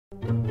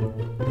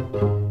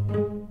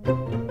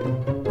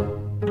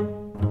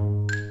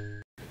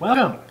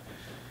Welcome.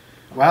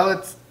 Well,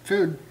 it's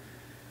food.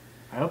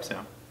 I hope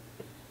so.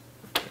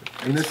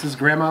 And this is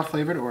grandma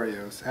flavored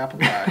Oreos, apple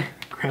pie.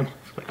 Grandma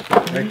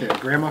flavored. Right there,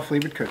 grandma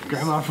flavored cookies.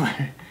 Grandma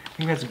flavored. I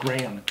think that's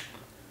Graham.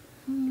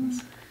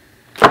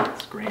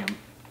 It's Graham.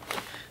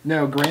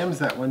 No, Graham's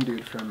that one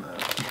dude from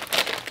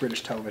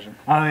British television.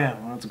 Oh yeah,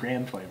 well it's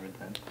Graham flavored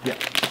then. Yeah,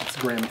 it's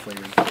Graham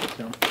flavored.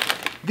 No.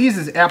 These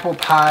is apple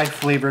pie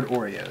flavored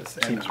Oreos.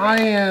 And Seems right.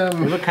 They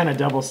am... look kind of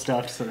double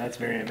stuffed, so that's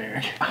very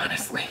American.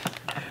 Honestly,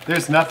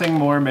 there's nothing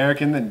more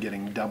American than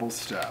getting double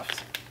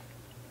stuffed.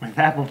 With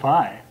apple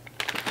pie.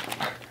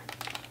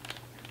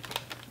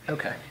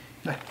 Okay,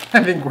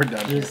 I think we're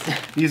done here.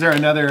 These are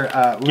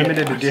another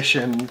limited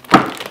edition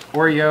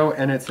Oreo,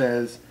 and it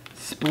says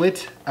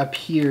slit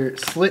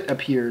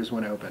appears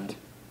when opened.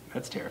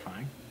 That's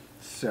terrifying.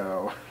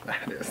 So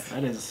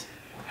that is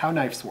how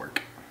knives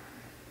work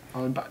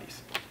on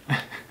bodies. I'm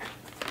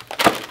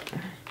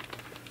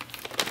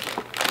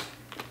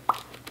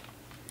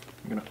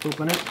gonna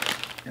open it.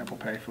 Apple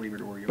pie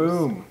flavored Oreos.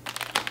 Boom.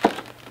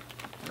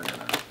 We're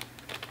gonna.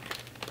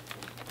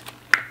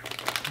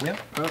 Yeah.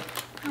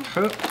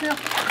 Oh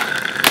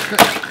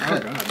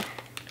god.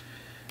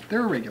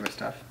 They're regular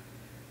stuff.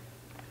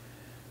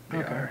 They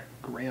Okay. are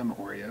Graham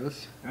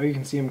Oreos. Oh, you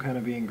can see them kind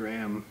of being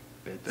Graham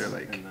bits. They're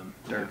like in them.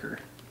 darker.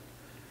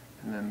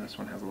 And then this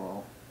one has a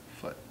little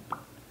foot.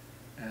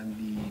 And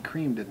the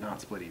cream did not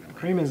split evenly.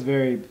 Cream is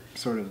very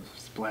sort of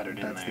splattered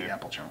in there. That's the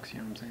apple chunks, you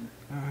know what I'm saying?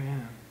 Oh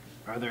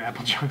yeah. Are there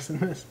apple chunks in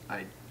this?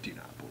 I do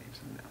not believe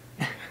so, no.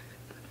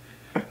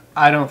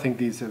 I don't think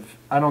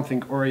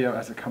Oreo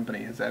as a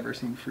company has ever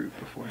seen fruit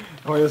before.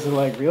 Oreos are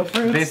like real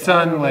fruits? Based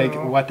on like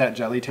what that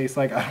jelly tastes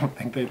like, I don't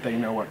think that they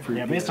know what fruit is.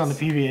 Yeah, based on the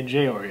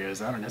PB&J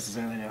Oreos, I don't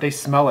necessarily know. They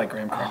smell like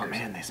graham crackers. Oh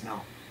man, they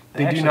smell.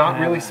 They do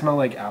not really smell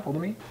like apple to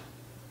me.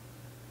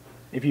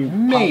 If you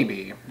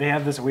maybe they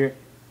have this weird,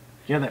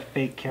 you know that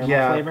fake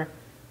caramel flavor?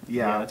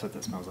 Yeah, that's what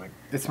that smells like.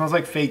 It smells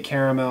like fake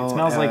caramel. It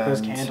smells like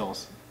those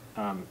candles,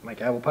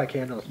 like apple pie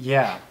candles.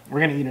 Yeah, we're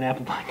gonna eat an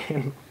apple pie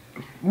candle.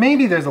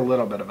 Maybe there's a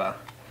little bit of a.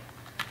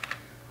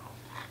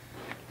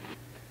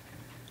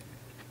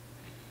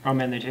 Oh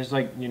man, they taste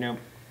like, you know,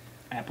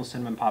 apple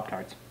cinnamon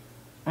Pop-Tarts.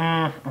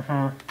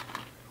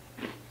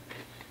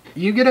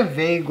 You get a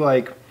vague,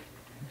 like,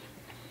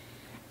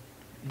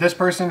 this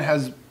person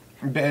has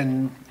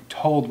been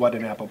told what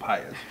an apple pie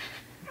is.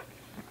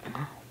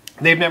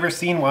 They've never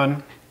seen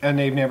one, and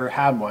they've never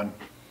had one,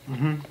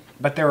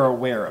 but they're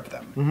aware of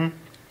them.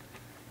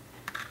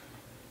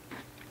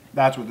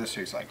 That's what this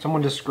tastes like.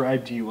 Someone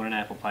described to you what an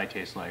apple pie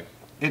tastes like.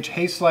 It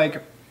tastes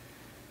like...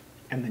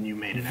 And then you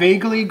made it.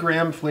 Vaguely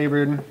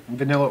graham-flavored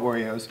vanilla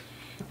Oreos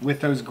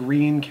with those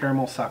green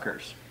caramel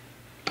suckers.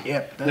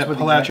 Yep, that's what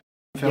the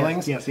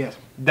fillings. Yes.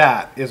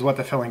 That is what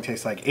the filling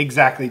tastes like,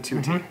 exactly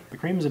to T. The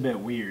cream's a bit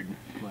weird,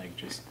 like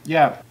just.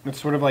 Yeah,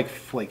 it's sort of like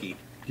flaky.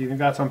 Do you think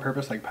that's on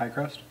purpose, like pie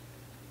crust,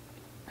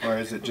 or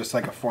is it just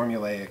like a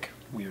formulaic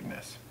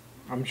weirdness?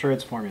 I'm sure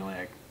it's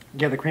formulaic.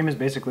 Yeah, the cream is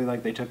basically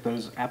like they took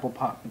those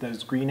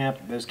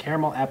those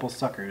caramel apple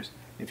suckers.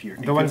 If you're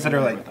the ones that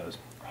are like those.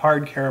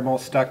 Hard caramel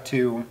stuck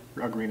to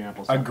a green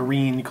apple sucker. A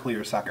green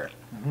clear sucker.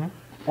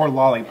 Or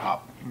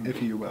lollipop,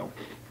 if you will.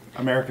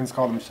 Americans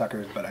call them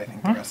suckers, but I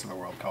think the rest of the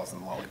world calls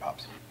them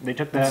lollipops. They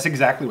took that. That's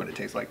exactly what it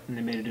tastes like. And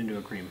they made it into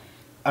a cream.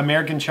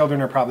 American children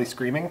are probably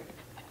screaming.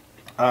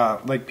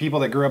 Like people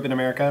that grew up in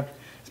America,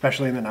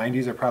 especially in the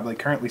 90s, are probably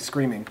currently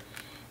screaming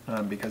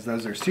because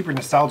those are super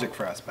nostalgic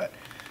for us, but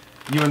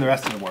you and the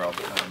rest of the world,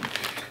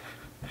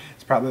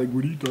 it's probably like,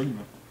 what are you talking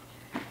about?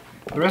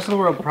 The rest of the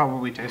world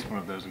probably tastes one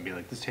of those and be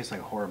like, this tastes like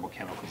horrible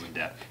chemicals and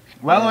death.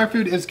 Well, our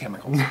food is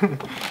chemicals.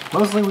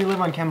 Mostly we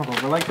live on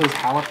chemicals. We're like those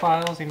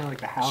halophiles, you know, like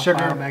the halophile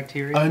sugar,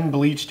 bacteria.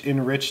 Unbleached,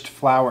 enriched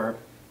flour,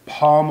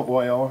 palm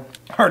oil,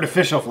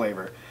 artificial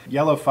flavor,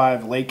 yellow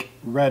 5 lake,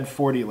 red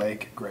 40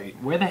 lake, great.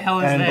 Where the hell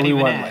is and that blue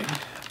even 1 at? lake.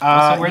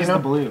 Also, where's the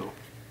blue?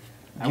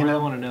 I really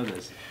want to know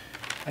this.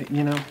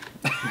 You know.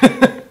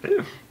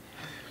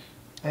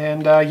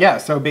 And yeah,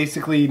 so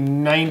basically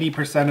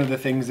 90% of the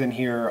things in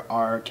here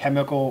are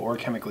chemical or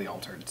chemically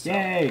altered. So.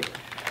 Yay!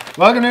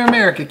 Welcome to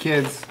America,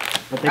 kids.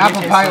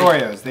 Apple pie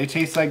like... Oreos. They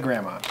taste like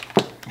grandma.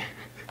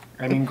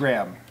 I mean,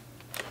 Graham.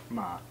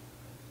 Ma.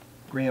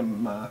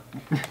 Grandma.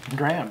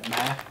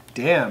 Grandma.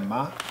 Damn,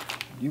 Ma.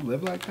 You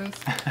live like this?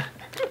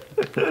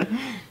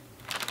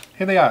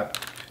 Here they are.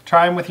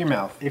 Try them with your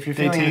mouth. If you're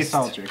feeling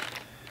nostalgic.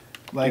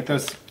 Like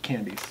those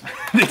candies.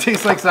 They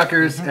taste like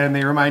suckers, and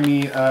they remind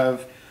me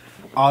of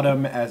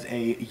autumn as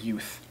a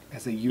youth.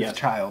 As a youth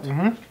child.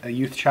 A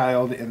youth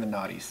child in the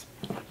noughties.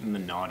 In the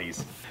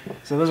naughties.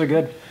 So those are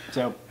good.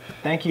 So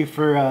thank you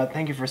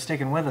for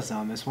sticking with us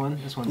on this one.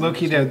 This one's low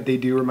key, they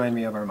do remind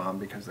me of our mom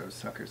because those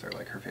suckers are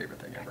like her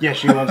favorite thing ever. Yeah,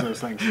 she loves those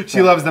things.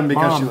 She loves them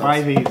because Mom, she loves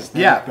buy these.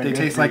 Yeah, they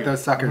taste like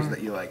those suckers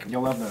that you like.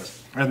 You'll love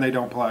those. And they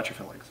don't pull out your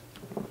fillings.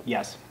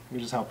 Yes,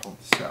 which is helpful.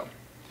 So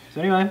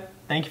anyway,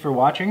 thank you for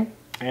watching.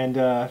 And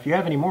if you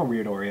have any more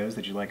weird Oreos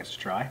that you'd like us to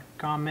try,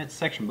 comment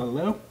section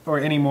below. Or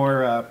any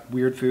more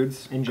weird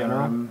foods In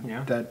general,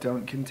 yeah. that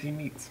don't contain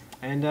meats.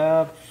 And,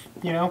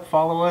 you know,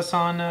 follow us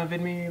on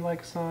VidMe,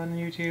 like us on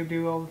YouTube,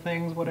 do all the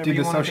things, whatever Do you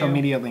the want to do. social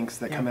media links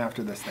that come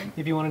after this thing.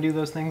 If you want to do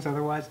those things,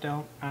 otherwise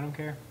don't. I don't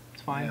care.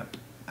 It's fine. Yeah.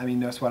 I mean,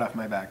 no sweat off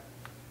my back.